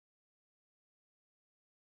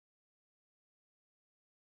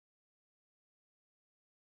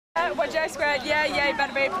We're J², yeah, you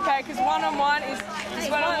better be prepared because one-on-one is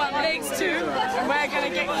one-on-one makes two, and we're gonna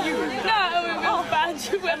get you. No, we will ban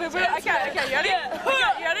you. Okay, you ready? Yeah.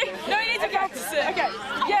 Okay, you ready? No, you need to practice it. Okay,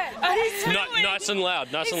 yeah. Nice and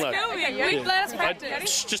loud, nice and loud. Okay, let us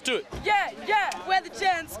practice. Just do it. Yeah. We're the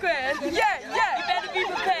Jen². Yeah. You better be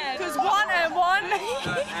prepared. Because 1 and 1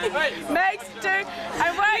 makes 2,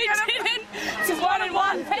 and we're gonna. Because 1 and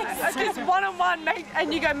 1 makes. Because 1 and 1 makes,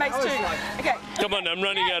 and you go makes 2. Okay. Come on, I'm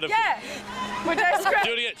running out of. Yeah. We're Jen².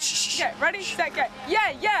 Do it again. Shh. Okay, ready, set, go.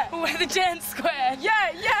 Yeah. We're the Jen².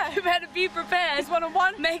 Yeah. You better be prepared. Because 1 and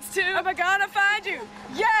 1 makes 2. and we're gonna find you.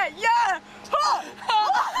 Yeah.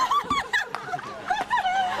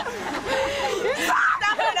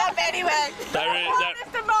 Stop it up anyway. That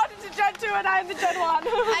Mr. Martin's the Jen2 and I'm the Jen1.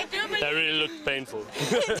 I do believe really looked painful.